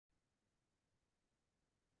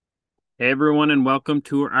Hey everyone, and welcome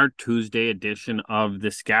to our Tuesday edition of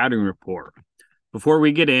the Scouting Report. Before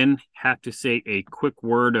we get in, have to say a quick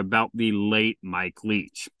word about the late Mike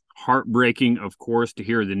Leach. Heartbreaking, of course, to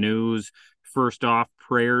hear the news. First off,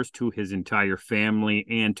 prayers to his entire family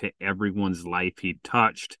and to everyone's life he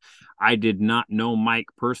touched. I did not know Mike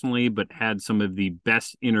personally, but had some of the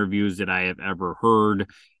best interviews that I have ever heard.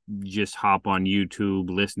 Just hop on YouTube,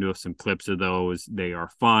 listen to some clips of those. They are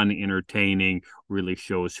fun, entertaining, really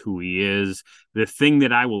shows who he is. The thing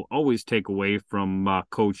that I will always take away from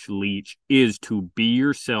Coach Leach is to be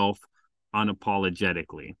yourself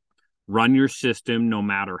unapologetically. Run your system no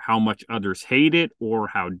matter how much others hate it or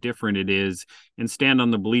how different it is, and stand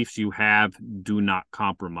on the beliefs you have. Do not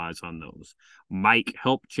compromise on those. Mike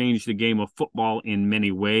helped change the game of football in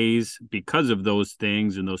many ways because of those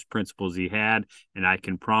things and those principles he had, and I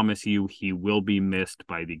can promise you he will be missed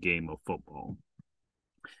by the game of football.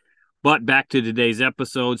 But back to today's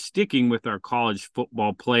episode, sticking with our college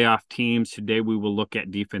football playoff teams, today we will look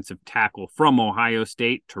at defensive tackle from Ohio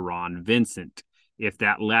State, Taron Vincent. If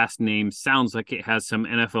that last name sounds like it has some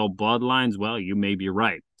NFL bloodlines, well, you may be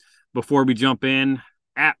right. Before we jump in,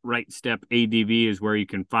 at RightStepADV is where you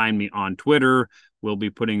can find me on Twitter. We'll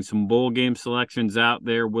be putting some bowl game selections out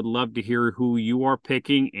there. Would love to hear who you are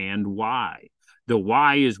picking and why. The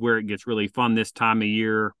why is where it gets really fun this time of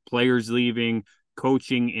year. Players leaving,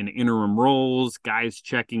 coaching in interim roles, guys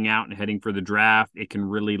checking out and heading for the draft. It can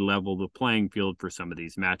really level the playing field for some of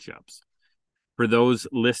these matchups. For those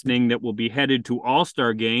listening that will be headed to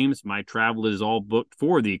All-Star games, my travel is all booked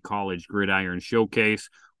for the College Gridiron Showcase.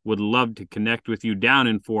 Would love to connect with you down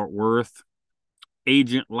in Fort Worth.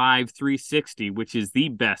 Agent Live 360, which is the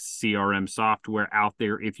best CRM software out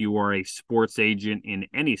there if you are a sports agent in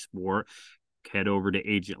any sport. Head over to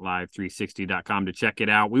agentlive360.com to check it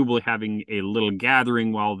out. We will be having a little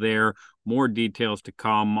gathering while there. More details to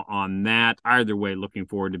come on that. Either way, looking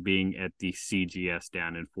forward to being at the CGS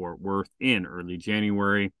down in Fort Worth in early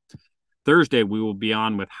January. Thursday, we will be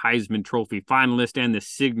on with Heisman Trophy finalist and the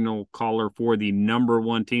signal caller for the number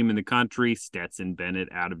one team in the country, Stetson Bennett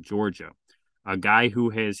out of Georgia. A guy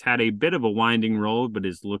who has had a bit of a winding road, but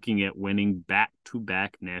is looking at winning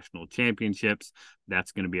back-to-back national championships.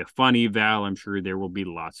 That's going to be a fun eval. I'm sure there will be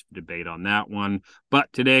lots of debate on that one.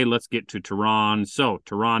 But today, let's get to Taron. So,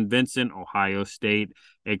 Taron Vincent, Ohio State,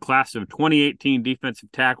 a class of 2018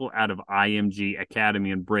 defensive tackle out of IMG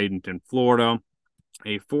Academy in Bradenton, Florida.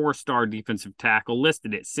 A four-star defensive tackle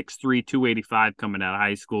listed at 6'3", 285 coming out of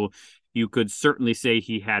high school. You could certainly say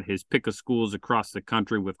he had his pick of schools across the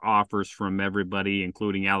country with offers from everybody,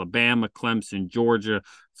 including Alabama, Clemson, Georgia,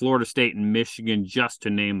 Florida State, and Michigan, just to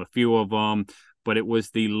name a few of them. But it was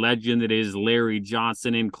the legend that is Larry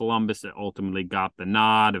Johnson in Columbus that ultimately got the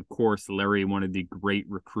nod. Of course, Larry, one of the great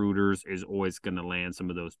recruiters, is always going to land some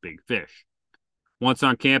of those big fish. Once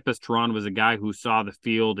on campus, Taron was a guy who saw the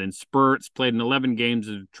field in spurts, played in 11 games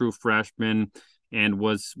as a true freshman, and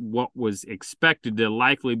was what was expected to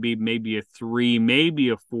likely be maybe a 3, maybe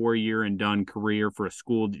a 4-year and done career for a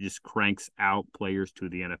school that just cranks out players to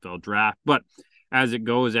the NFL draft. But as it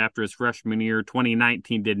goes, after his freshman year,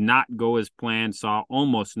 2019 did not go as planned, saw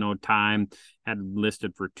almost no time, had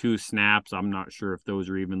listed for 2 snaps. I'm not sure if those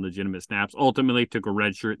are even legitimate snaps. Ultimately took a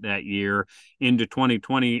red shirt that year. Into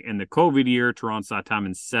 2020 and the COVID year, Taron saw time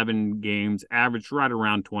in 7 games, averaged right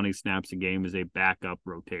around 20 snaps a game as a backup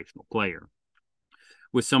rotational player.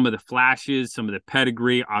 With some of the flashes, some of the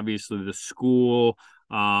pedigree, obviously the school,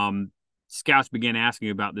 scouts began asking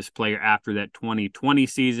about this player after that 2020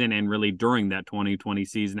 season, and really during that 2020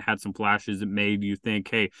 season had some flashes that made you think,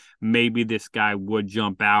 hey, maybe this guy would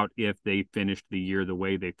jump out if they finished the year the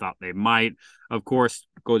way they thought they might. Of course,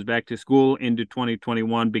 goes back to school into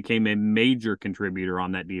 2021, became a major contributor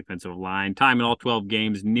on that defensive line. Time in all 12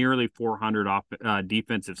 games, nearly 400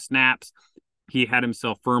 defensive snaps. He had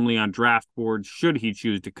himself firmly on draft boards should he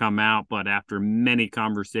choose to come out, but after many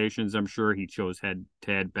conversations, I'm sure he chose to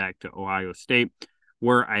head back to Ohio State,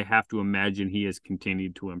 where I have to imagine he has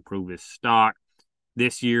continued to improve his stock.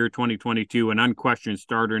 This year, 2022, an unquestioned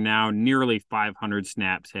starter now, nearly 500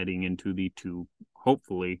 snaps heading into the 2,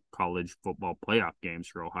 hopefully, college football playoff games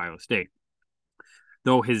for Ohio State.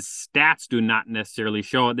 Though his stats do not necessarily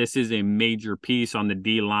show it, this is a major piece on the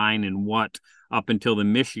D-line and what, up until the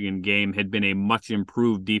Michigan game, had been a much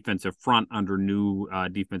improved defensive front under new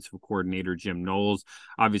defensive coordinator Jim Knowles.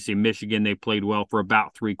 Obviously, Michigan, they played well for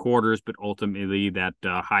about 3 quarters, but ultimately that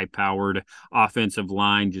high-powered offensive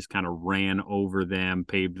line just kind of ran over them,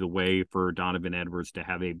 paved the way for Donovan Edwards to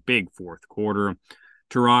have a big fourth quarter.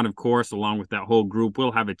 Taron, of course, along with that whole group,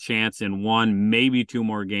 will have a chance in 1, maybe 2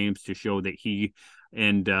 more games to show that he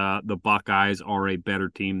and the Buckeyes are a better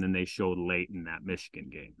team than they showed late in that Michigan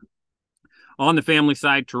game. On the family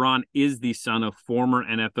side, Taron is the son of former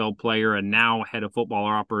NFL player and now head of football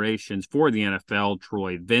operations for the NFL,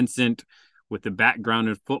 Troy Vincent. With the background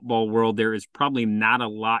in football world, there is probably not a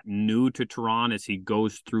lot new to Taron as he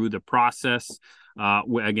goes through the process.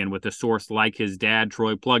 Again, with a source like his dad,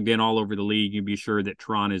 Troy, plugged in all over the league, you'd be sure that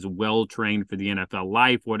Taron is well trained for the NFL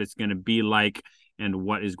life, what it's going to be like, and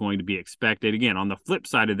what is going to be expected. Again, on the flip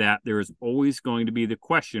side of that, there is always going to be the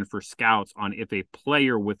question for scouts on if a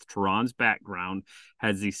player with Taron's background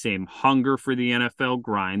has the same hunger for the NFL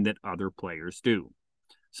grind that other players do.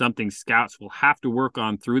 Something scouts will have to work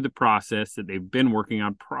on through the process that they've been working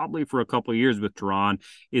on probably for a couple of years with Taron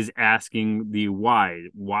is asking the why.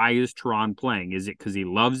 Why is Taron playing? Is it because he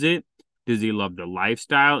loves it? Does he love the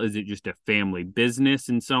lifestyle? Is it just a family business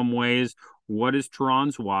in some ways? What is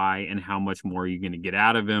Taron's why, and how much more are you going to get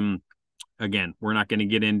out of him? Again, we're not going to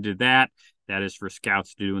get into that. That is for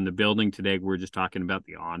scouts to do in the building. Today, we're just talking about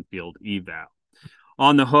the on-field eval.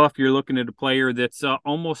 On the hoof, you're looking at a player that's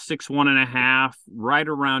almost 6'1.5", right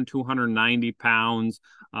around 290 pounds.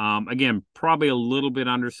 Again, probably a little bit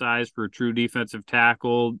undersized for a true defensive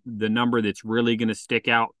tackle. The number that's really going to stick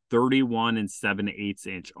out, 31 7/8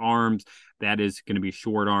 inch arms. That is going to be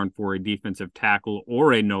short arm for a defensive tackle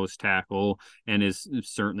or a nose tackle, and is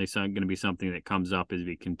certainly going to be something that comes up as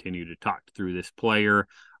we continue to talk through this player.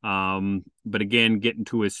 But again, getting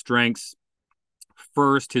to his strengths.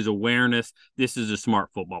 First, his awareness. This is a smart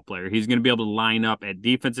football player. He's going to be able to line up at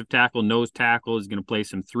defensive tackle, nose tackle. He's going to play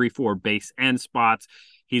some 3-4 base end spots.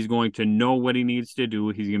 He's going to know what he needs to do.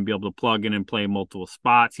 He's going to be able to plug in and play multiple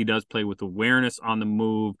spots. He does play with awareness on the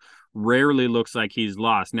move. Rarely looks like he's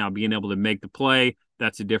lost. Now, being able to make the play,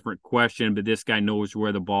 that's a different question, but this guy knows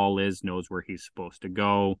where the ball is, knows where he's supposed to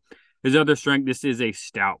go. His other strength, this is a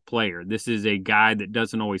stout player. This is a guy that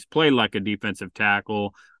doesn't always play like a defensive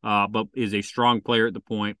tackle, but is a strong player at the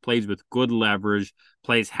point, plays with good leverage,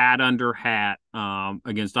 plays hat under hat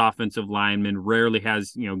against offensive linemen, rarely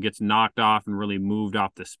gets knocked off and really moved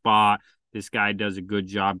off the spot. This guy does a good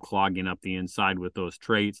job clogging up the inside with those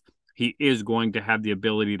traits. He is going to have the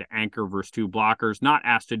ability to anchor versus two blockers, not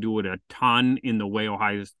asked to do it a ton in the way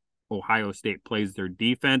Ohio State plays their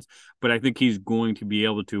defense, but I think he's going to be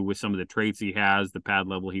able to with some of the traits he has, the pad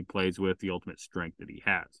level he plays with, the ultimate strength that he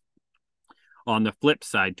has. On the flip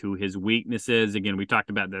side, to his weaknesses, again, we talked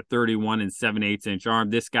about the 31 7/8 inch arm.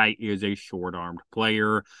 This guy is a short-armed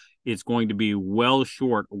player. It's going to be well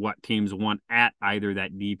short what teams want at either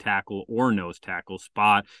that D tackle or nose tackle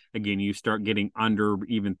spot. Again, you start getting under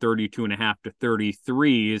even 32.5 to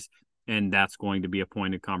 33s, and that's going to be a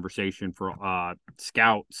point of conversation for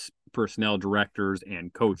scouts, personnel directors,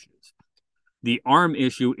 and coaches. The arm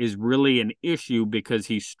issue is really an issue because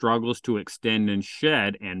he struggles to extend and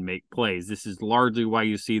shed and make plays. This is largely why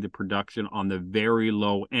you see the production on the very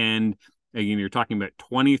low end. Again, you're talking about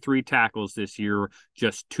 23 tackles this year,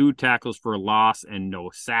 just 2 tackles for a loss and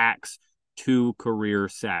no sacks, 2 career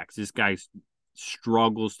sacks. This guy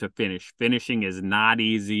struggles to finish. Finishing is not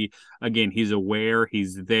easy. Again, he's aware,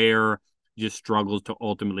 he's there, just struggles to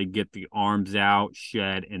ultimately get the arms out,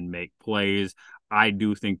 shed, and make plays. I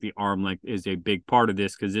do think the arm length is a big part of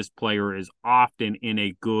this because this player is often in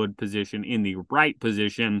a good position, in the right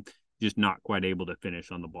position, just not quite able to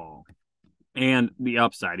finish on the ball. And the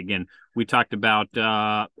upside, again, we talked about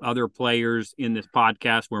other players in this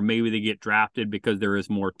podcast where maybe they get drafted because there is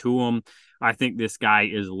more to them. I think this guy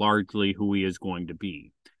is largely who he is going to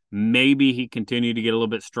be. Maybe he continued to get a little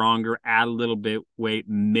bit stronger, add a little bit weight,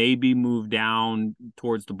 maybe move down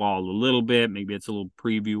towards the ball a little bit. Maybe it's a little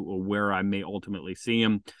preview of where I may ultimately see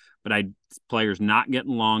him. But player's not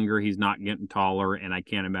getting longer. He's not getting taller, and I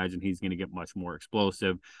can't imagine he's going to get much more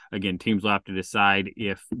explosive. Again, teams will have to decide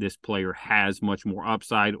if this player has much more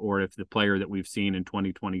upside or if the player that we've seen in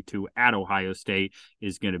 2022 at Ohio State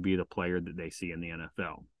is going to be the player that they see in the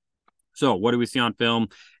NFL. So what do we see on film?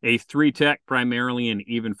 A 3-tech, primarily an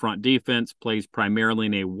even front defense, plays primarily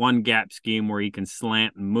in a 1-gap scheme where he can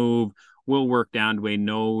slant and move, will work down to a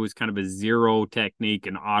nose, kind of a 0 technique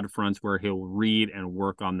and odd fronts where he'll read and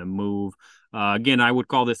work on the move. Again, I would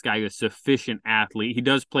call this guy a sufficient athlete. He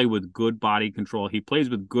does play with good body control. He plays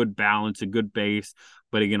with good balance, a good base.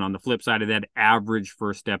 But again, on the flip side of that, average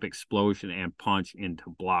first step explosion and punch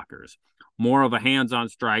into blockers. More of a hands-on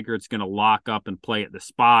striker. It's going to lock up and play at the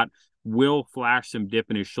spot. Will flash some dip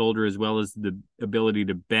in his shoulder as well as the ability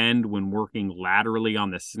to bend when working laterally on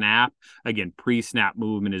the snap. Again, pre-snap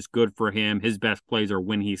movement is good for him. His best plays are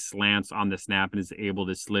when he slants on the snap and is able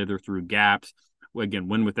to slither through gaps. again,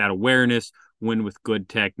 win with that awareness, win with good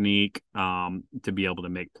technique to be able to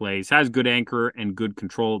make plays. Has good anchor and good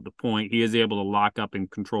control at the point. He is able to lock up and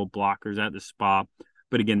control blockers at the spot.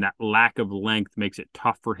 But again, that lack of length makes it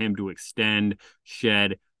tough for him to extend,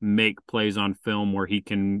 shed, make plays on film where he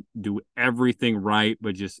can do everything right,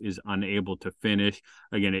 but just is unable to finish.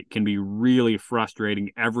 Again, it can be really frustrating.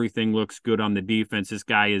 Everything looks good on the defense. This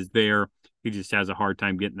guy is there. He just has a hard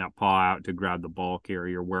time getting that paw out to grab the ball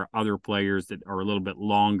carrier, where other players that are a little bit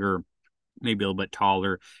longer, maybe a little bit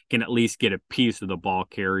taller, can at least get a piece of the ball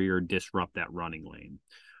carrier, disrupt that running lane.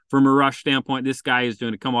 From a rush standpoint, this guy is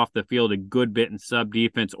going to come off the field a good bit in sub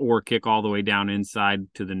defense or kick all the way down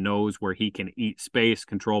inside to the nose where he can eat space,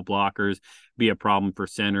 control blockers, be a problem for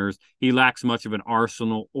centers. He lacks much of an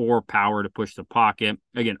arsenal or power to push the pocket.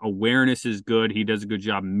 Again, awareness is good. He does a good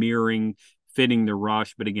job mirroring, fitting the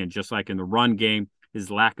rush. But again, just like in the run game,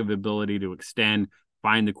 his lack of ability to extend,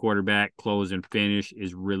 find the quarterback, close, and finish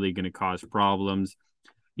is really going to cause problems.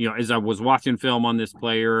 As I was watching film on this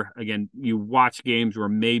player, again, you watch games where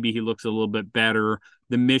maybe he looks a little bit better.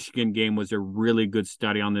 The Michigan game was a really good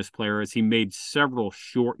study on this player as he made several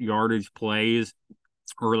short yardage plays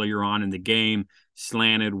earlier on in the game,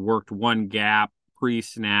 slanted, worked one gap,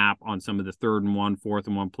 pre-snap on some of the 3rd and 1, 4th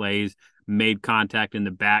and 1 plays, made contact in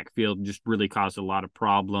the backfield, and just really caused a lot of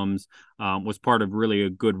problems. Was part of really a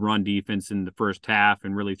good run defense in the first half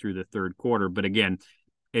and really through the third quarter. But again,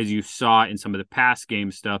 as you saw in some of the pass game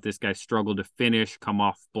stuff, this guy struggled to finish, come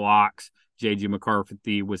off blocks. J.J.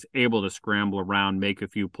 McCarthy was able to scramble around, make a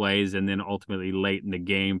few plays, and then ultimately late in the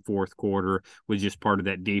game, fourth quarter, was just part of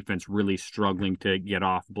that defense really struggling to get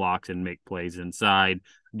off blocks and make plays inside.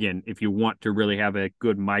 Again, if you want to really have a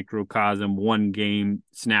good microcosm, one game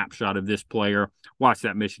snapshot of this player, watch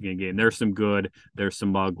that Michigan game. There's some good, there's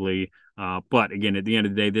some ugly. But again, at the end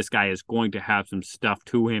of the day, this guy is going to have some stuff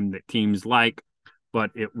to him that teams like, but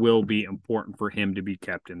it will be important for him to be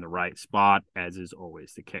kept in the right spot, as is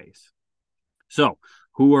always the case. So,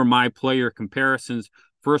 who are my player comparisons?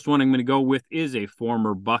 First one I'm going to go with is a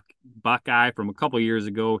former Buckeye from a couple years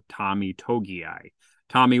ago, Tommy Togiai.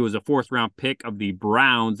 Tommy was a 4th-round pick of the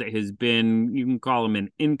Browns that has been, you can call him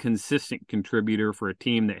an inconsistent contributor for a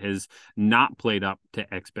team that has not played up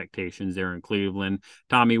to expectations there in Cleveland.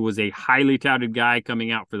 Tommy was a highly touted guy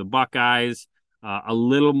coming out for the Buckeyes. A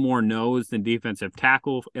little more nose than defensive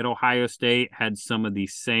tackle at Ohio State, had some of the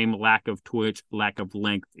same lack of twitch, lack of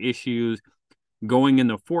length issues. Going in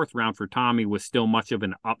the 4th round for Tommy was still much of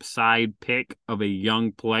an upside pick of a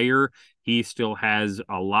young player. He still has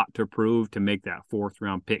a lot to prove to make that 4th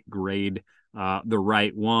round pick grade the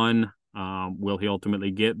right one. Will he ultimately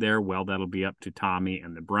get there? Well, that'll be up to Tommy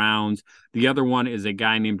and the Browns. The other one is a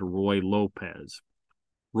guy named Roy Lopez.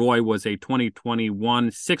 Roy was a 2021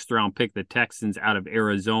 6th-round pick, the Texans out of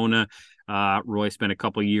Arizona. Roy spent a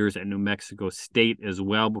couple years at New Mexico State as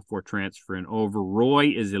well before transferring over.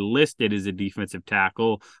 Roy is listed as a defensive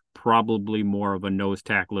tackle, probably more of a nose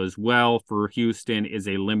tackle as well. For Houston, is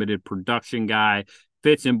a limited production guy.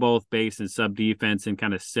 Fits in both base and sub defense in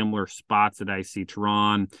kind of similar spots that I see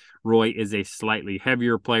Taron. Roy is a slightly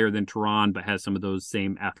heavier player than Taron, but has some of those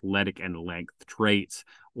same athletic and length traits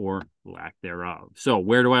or lack thereof. So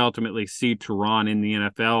where do I ultimately see Taron in the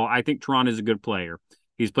NFL? I think Taron is a good player.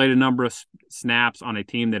 He's played a number of snaps on a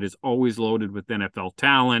team that is always loaded with NFL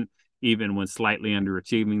talent, even when slightly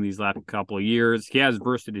underachieving these last couple of years. He has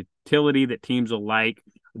versatility that teams will like.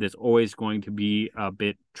 That's always going to be a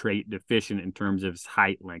bit trait deficient in terms of his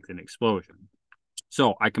height, length, and explosion.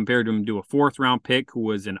 So I compared him to a 4th-round pick who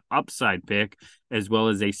was an upside pick, as well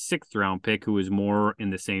as a 6th-round pick who is more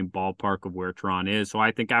in the same ballpark of where Taron is. So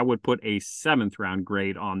I think I would put a 7th-round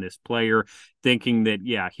grade on this player, thinking that,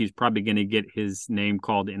 yeah, he's probably going to get his name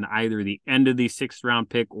called in either the end of the 6th-round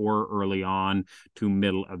pick or early on to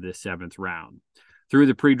middle of the 7th round. Through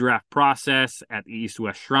the pre-draft process at the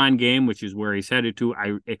East-West Shrine game, which is where he's headed to,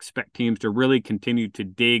 I expect teams to really continue to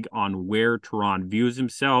dig on where Taron views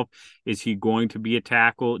himself. Is he going to be a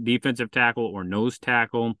tackle, defensive tackle, or nose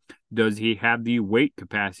tackle? Does he have the weight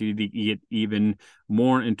capacity to get even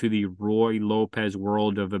more into the Roy Lopez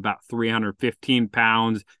world of about 315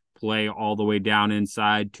 pounds, play all the way down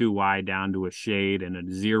inside, 2 wide down to a shade and a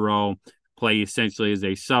 0, play essentially as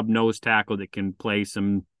a sub-nose tackle that can play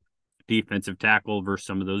some defensive tackle versus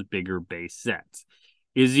some of those bigger base sets?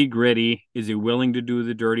 Is he gritty? Is he willing to do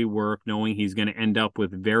the dirty work, knowing he's going to end up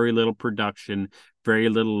with very little production, very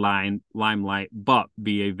little limelight, but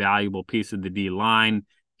be a valuable piece of the D line?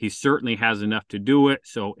 He certainly has enough to do it,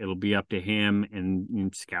 so it'll be up to him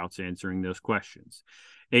and scouts answering those questions.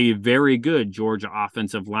 A very good Georgia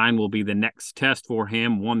offensive line will be the next test for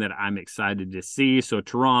him, one that I'm excited to see. So,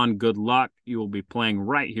 Taron, good luck. You will be playing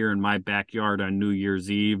right here in my backyard on New Year's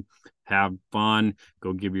Eve. Have fun.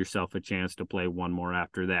 Go give yourself a chance to play one more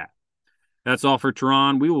after that. That's all for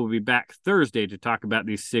Taron. We will be back Thursday to talk about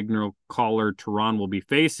the signal caller Taron will be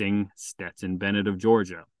facing, Stetson Bennett of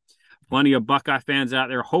Georgia. Plenty of Buckeye fans out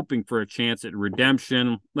there hoping for a chance at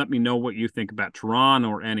redemption. Let me know what you think about Taron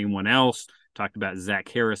or anyone else. Talked about Zach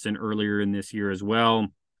Harrison earlier in this year as well.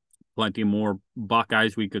 Plenty more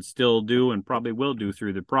Buckeyes we could still do and probably will do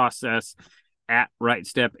through the process. At Right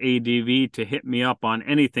Step ADV to hit me up on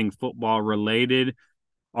anything football related.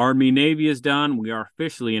 Army Navy is done. We are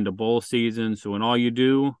officially into bowl season. So when all you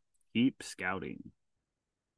do, keep scouting.